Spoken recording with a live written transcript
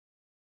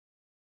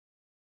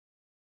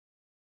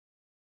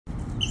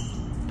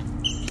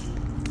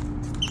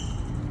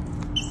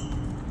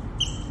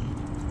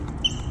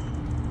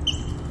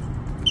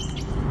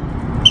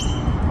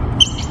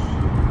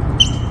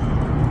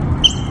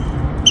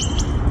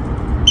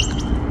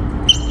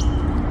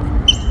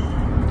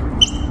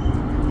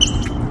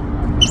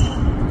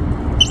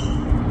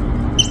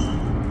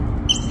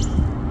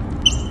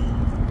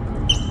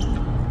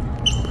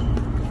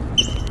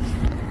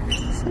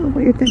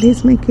that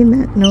he's making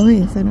that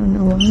noise. I don't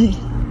know why.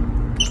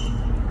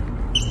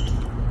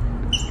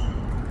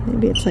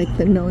 Maybe it's like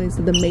the noise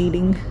of the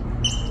mating.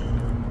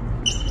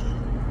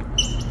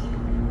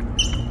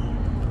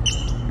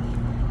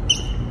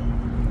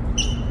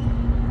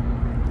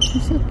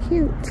 He's so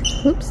cute.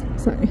 Oops,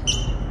 sorry.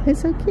 He's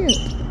so cute.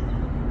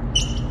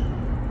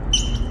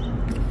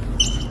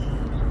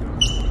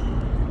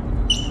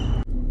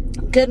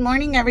 Good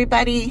morning,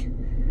 everybody.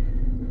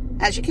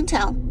 As you can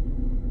tell,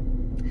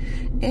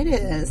 it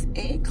is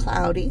a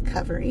cloudy,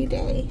 covery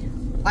day.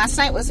 Last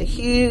night was a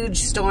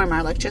huge storm. Our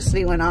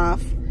electricity went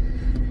off.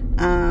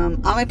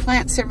 All my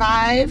plants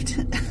survived.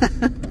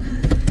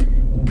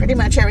 Pretty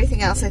much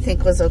everything else I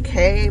think was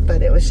okay,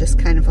 but it was just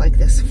kind of like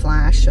this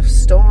flash of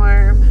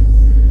storm.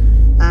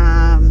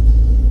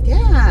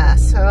 Yeah,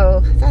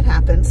 so that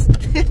happens.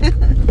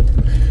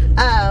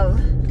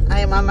 I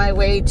am on my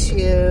way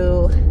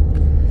to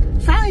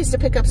Fry's to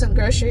pick up some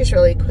groceries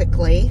really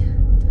quickly.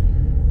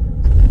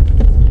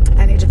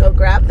 I need to go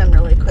grab them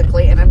really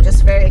quickly, and I'm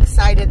just very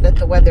excited that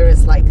the weather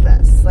is like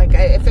this. Like,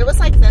 if it was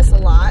like this a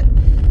lot,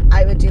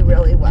 I would do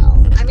really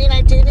well. I mean,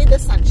 I do need the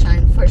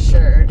sunshine for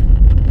sure,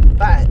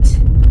 but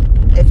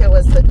if it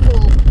was the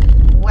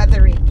cool,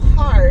 weathery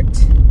part,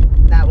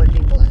 that would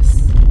be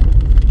bliss.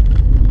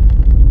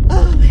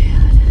 Oh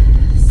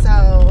man,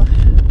 so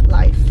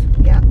life,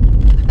 yeah.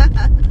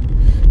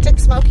 Took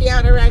Smokey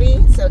out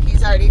already, so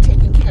he's already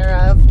taken care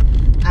of.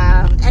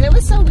 And it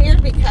was so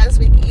weird because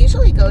we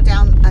usually go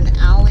down an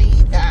alley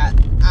that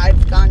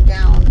I've gone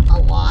down a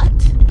lot.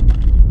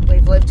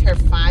 We've lived here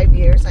 5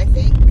 years, I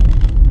think.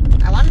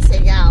 I want to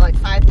say, yeah, like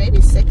 5,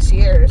 maybe 6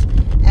 years.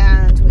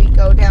 And we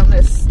go down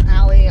this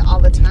alley all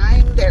the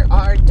time. There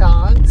are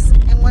dogs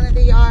in one of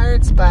the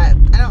yards, but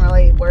I don't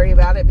really worry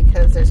about it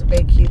because there's a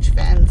big, huge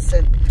fence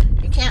and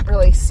you can't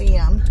really see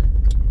them.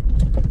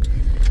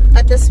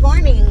 But this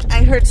morning,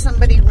 I heard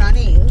somebody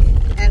running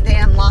and they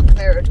unlocked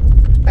their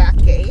back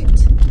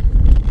gate.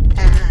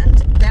 And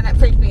then it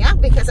freaked me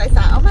out because I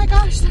thought, oh my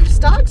gosh, those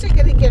dogs are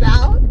going to get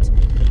out.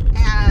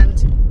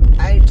 And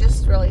I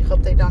just really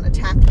hope they don't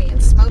attack me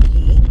and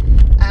Smokey.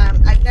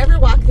 I've never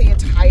walked the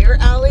entire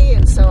alley,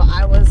 and so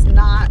I was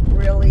not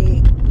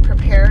really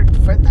prepared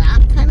for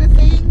that kind of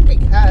thing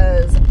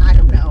because, I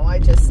don't know, I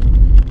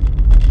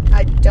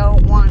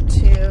don't want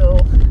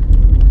to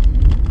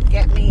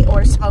get me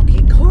or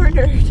Smokey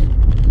cornered.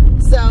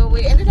 So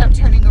we ended up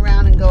turning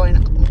around and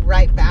going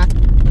right back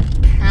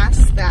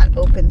past that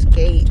opened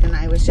gate, and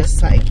I was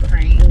just like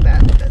praying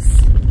that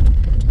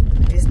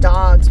these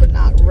dogs would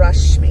not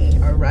rush me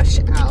or rush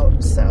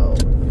out. So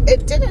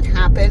it didn't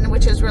happen,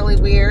 which is really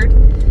weird.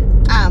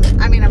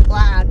 I mean, I'm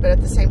glad, but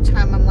at the same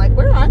time, I'm like,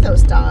 where are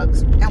those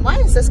dogs? And why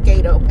is this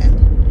gate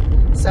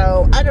open?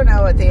 So I don't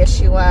know what the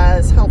issue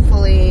was.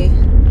 Hopefully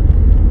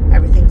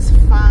everything's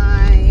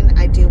fine.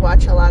 I do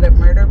watch a lot of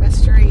murder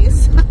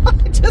mysteries.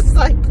 Just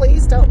like,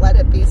 please don't let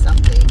it be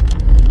something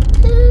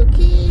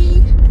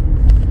kooky.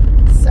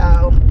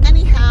 So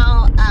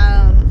anyhow,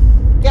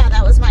 yeah,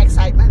 that was my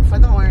excitement for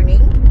the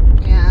morning.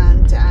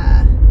 And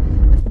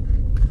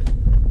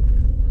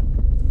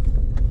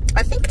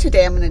I think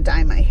today I'm going to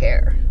dye my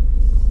hair.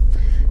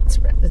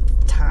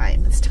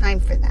 It's time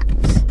for that.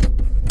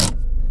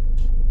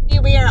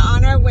 We are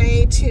on our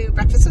way to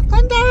Breakfast with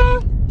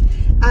Glenda.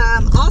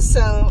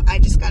 Also, I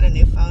just got a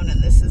new phone,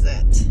 and this is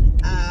it.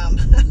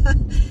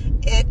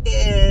 It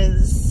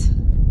is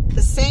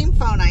the same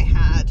phone I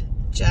had,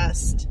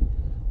 just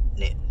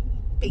new,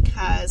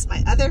 because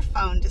my other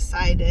phone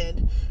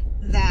decided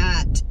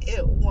that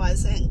it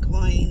wasn't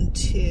going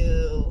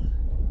to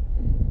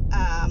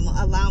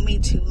allow me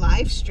to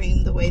live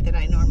stream the way that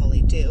I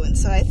normally do. And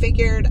so I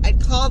figured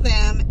I'd call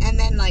them, and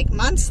then like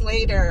months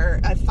later,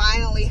 I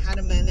finally had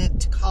a minute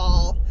to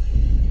call,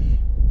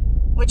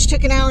 which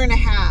took an hour and a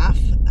half,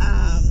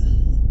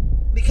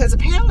 because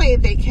apparently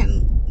they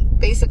can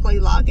basically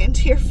log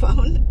into your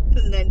phone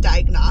and then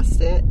diagnose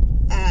it.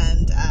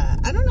 And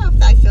I don't know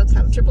if I feel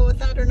comfortable with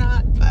that or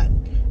not, but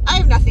I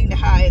have nothing to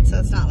hide, so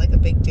it's not like a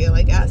big deal,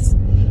 I guess.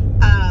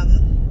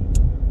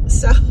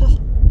 So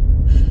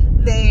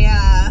they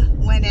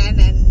went in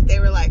and they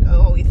were like,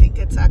 oh, we think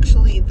it's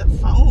actually the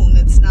phone.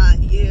 It's not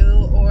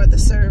you or the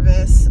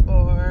service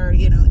or,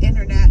 you know,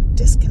 internet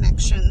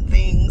disconnection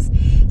things.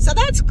 So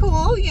that's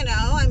cool, you know,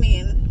 I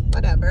mean,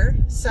 whatever.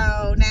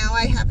 So now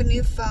I have a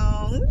new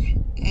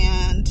phone,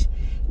 and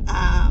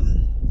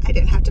I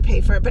didn't have to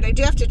pay for it, but I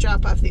do have to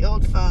drop off the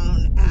old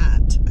phone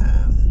at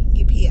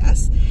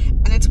UPS.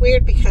 And it's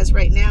weird because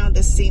right now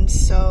this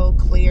seems so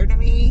clear to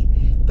me,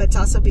 but it's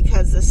also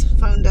because this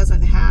phone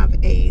doesn't have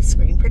a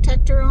screen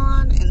protector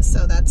on, and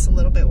so that's a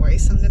little bit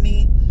worrisome to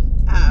me,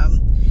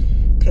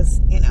 because,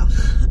 you know,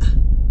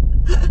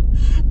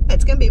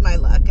 it's gonna be my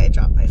luck I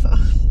dropped my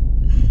phone.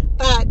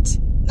 But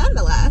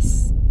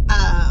nonetheless,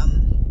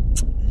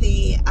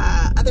 the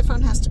other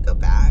phone has to go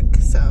back,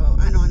 so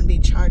I don't want to be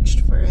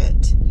charged for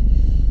it.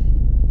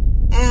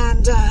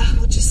 And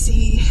we'll just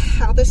see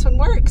how this one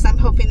works. I'm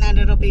hoping that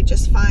it'll be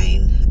just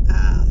fine.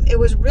 It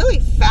was really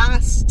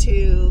fast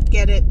to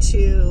get it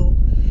to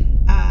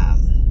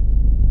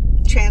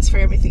transfer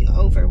everything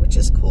over, which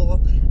is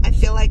cool. I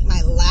feel like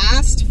my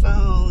last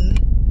phone,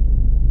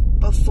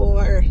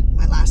 before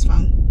my last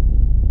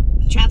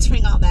phone,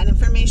 transferring all that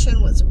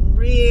information was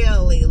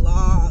really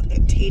long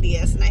and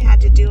tedious, and I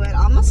had to do it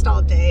almost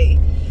all day.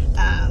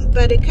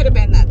 But it could have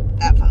been that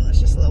that phone was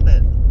just a little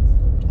bit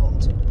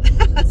old.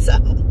 So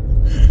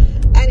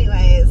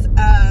anyways,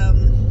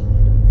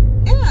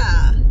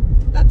 yeah,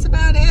 that's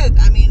about it.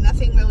 I mean,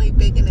 nothing really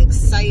big and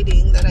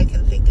exciting that I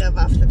can think of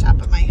off the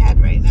top of my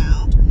head right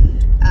now.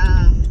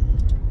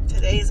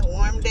 Today's a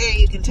warm day,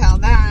 you can tell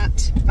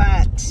that,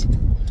 but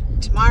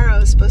tomorrow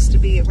is supposed to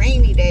be a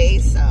rainy day,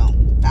 so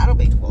that'll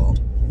be cool.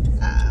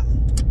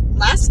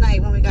 Last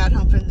night when we got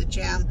home from the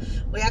gym,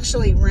 we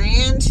actually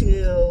ran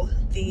to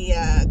the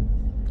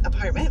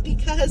apartment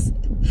because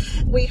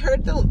we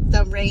heard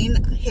the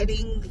rain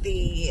hitting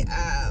the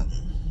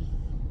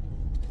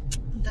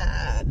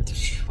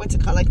what's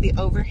it called, like the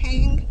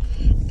overhang,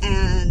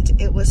 and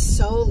it was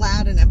so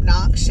loud and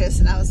obnoxious,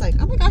 and I was like,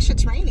 oh my gosh,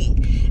 it's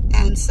raining.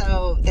 And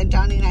so then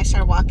Donnie and I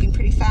started walking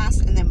pretty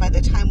fast, and then by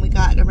the time we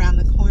got around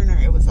the corner,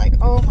 it was like,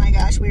 oh my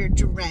gosh, we were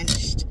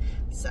drenched.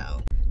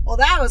 So, well,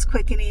 that was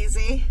quick and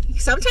easy.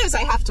 Sometimes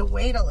I have to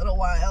wait a little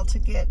while to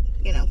get,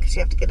 you know, because you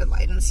have to get a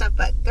light and stuff,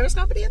 but there's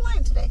nobody in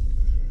line today.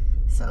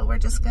 So we're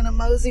just gonna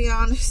mosey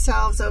on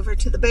ourselves over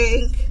to the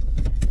bank,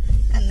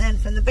 and then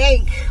from the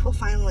bank, we'll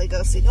finally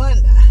go see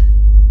Glenda.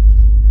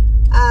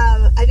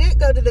 I didn't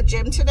go to the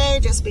gym today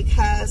just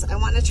because I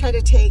want to try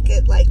to take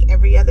it like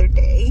every other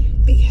day,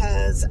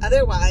 because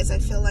otherwise I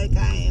feel like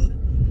I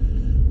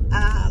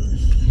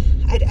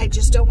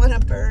just don't want to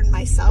burn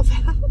myself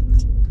out,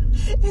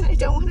 and I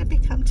don't want to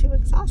become too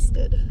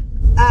exhausted.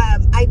 I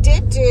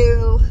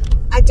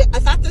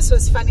thought this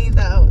was funny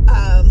though.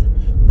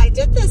 I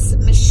did this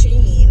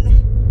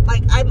machine,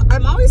 like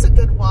I'm always a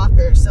good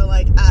walker, so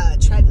like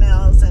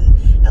treadmills and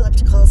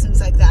ellipticals,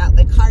 things like that.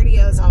 Like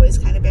cardio has always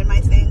kind of been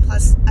my thing.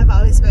 Plus I've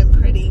always been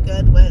pretty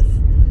good with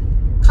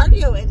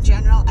cardio in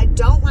general. I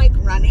don't like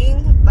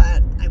running,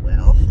 but I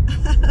will.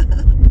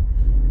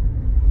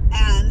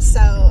 And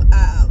so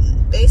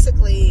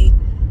basically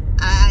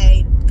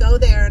I go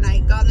there and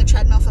I go on the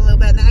treadmill for a little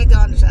bit, and then I go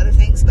on to other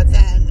things. But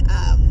then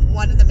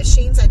one of the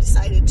machines I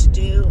decided to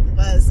do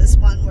was this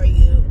one where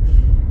you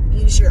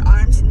use your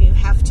arms and you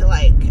have to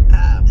like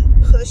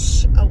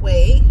push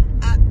away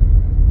at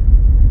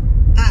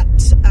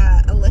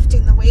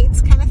lifting the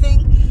weights kind of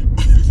thing.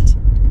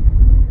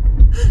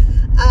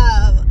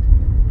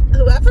 And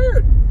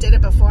whoever did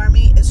it before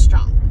me is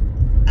strong,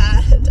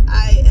 and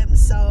I am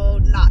so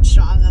not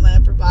strong on my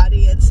upper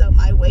body, and so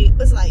my weight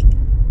was like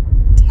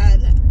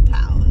 10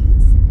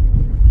 pounds.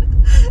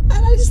 And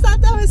I just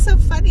thought that was so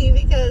funny,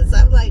 because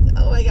I'm like,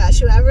 oh my gosh,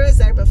 whoever was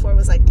there before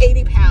was like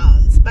 80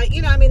 pounds. But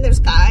you know, I mean,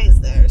 there's guys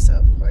there, so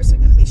of course they're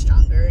going to be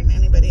stronger, and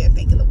anybody I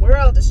think in the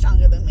world is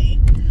stronger than me.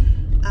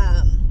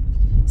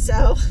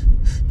 So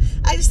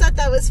I just thought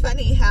that was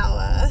funny how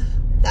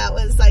that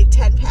was like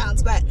 10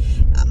 pounds. But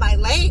my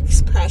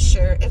legs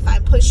pressure, if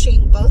I'm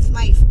pushing both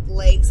my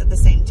legs at the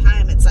same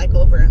time, it's like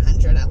over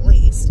 100 at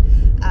least.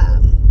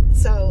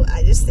 So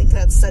I just think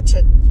that's such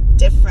a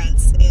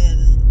difference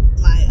in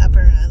my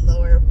upper and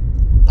lower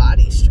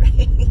body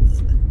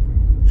strength.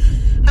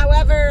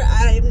 However,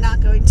 I'm not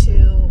going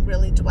to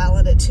really dwell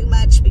on it too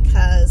much,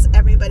 because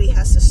everybody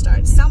has to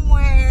start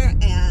somewhere,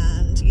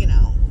 and you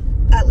know,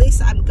 at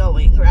least I'm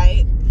going,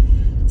 right?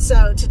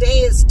 So today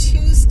is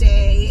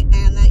Tuesday,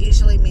 and that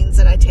usually means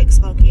that I take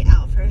Smokey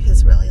out for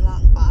his really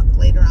long walk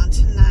later on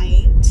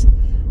tonight.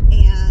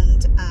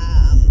 And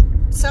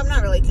so I'm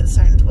not really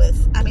concerned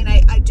with, I mean,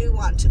 I do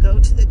want to go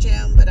to the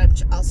gym, but I'm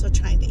also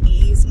trying to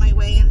ease my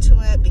way into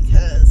it,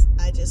 because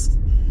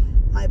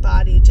my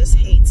body just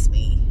hates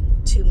me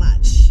too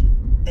much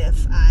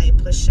if I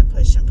push and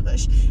push and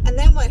push. And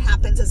then what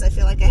happens is I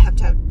feel like I have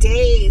to have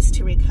days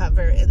to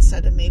recover,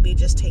 instead of maybe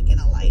just taking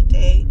a light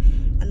day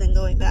and then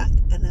going back,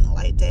 and then a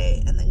light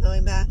day and then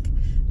going back.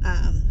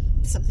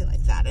 Something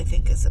like that I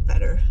think is a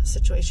better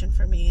situation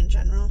for me in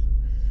general.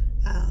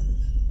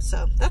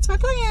 So that's my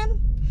plan.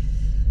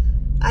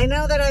 I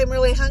know that I'm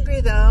really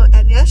hungry though,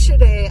 and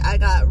yesterday I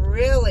got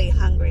really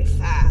hungry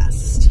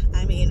fast.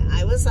 I mean,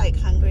 I was like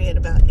hungry at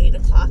about 8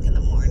 o'clock in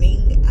the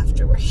morning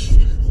after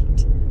working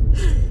out.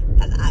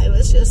 And I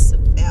was just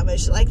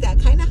famished, like that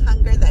kind of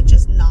hunger that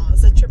just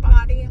gnaws at your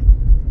body.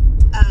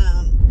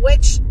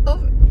 Which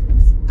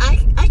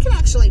I can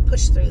actually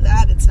push through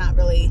that. It's not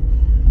really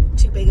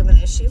too big of an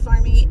issue for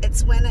me.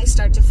 It's when I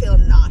start to feel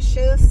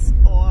nauseous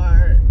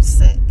or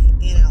sick,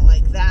 you know,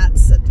 like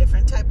that's a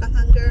different type of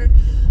hunger.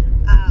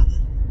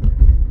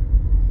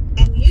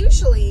 And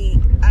usually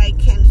I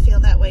can feel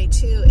that way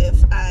too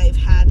if I've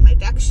had my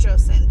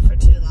dextrose in for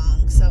too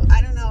long. So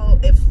I don't know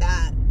if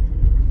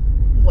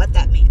what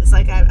that means.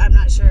 Like I'm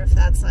not sure if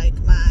that's like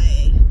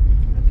my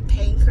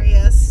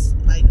pancreas,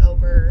 like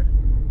over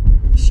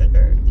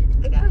sugar,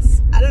 I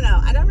guess. I don't know.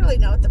 I don't really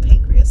know what the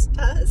pancreas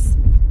does.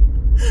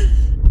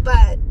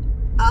 But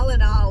all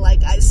in all,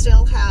 like I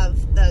still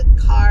have the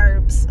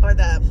carbs or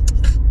the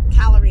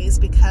calories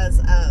because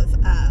of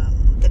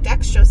the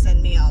dextrose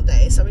in me all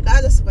day. So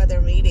regardless of whether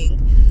I'm eating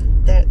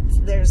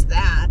there's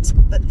that.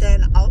 But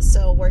then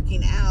also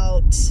working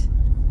out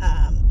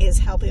is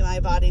helping my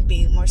body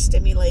be more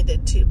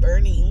stimulated to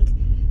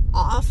burning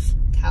off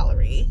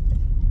calorie.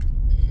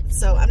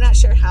 So I'm not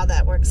sure how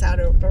that works out,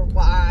 or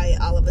why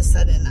all of a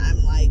sudden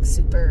I'm like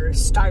super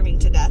starving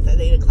to death at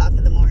 8 o'clock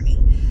in the morning.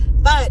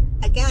 But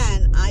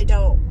again, I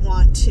don't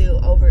want to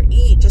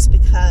overeat just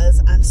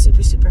because I'm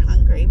super, super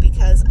hungry,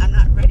 because I'm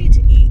not ready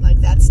to eat. Like,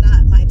 that's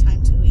not my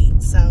time to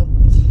eat. So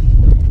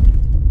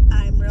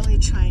I'm really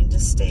trying to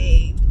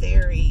stay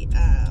very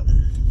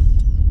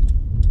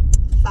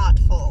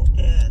thoughtful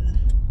in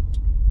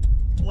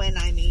when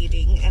I'm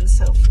eating and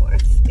so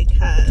forth,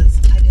 because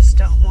I just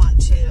don't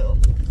want to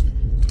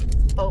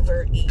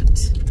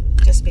overeat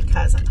just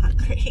because I'm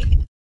hungry.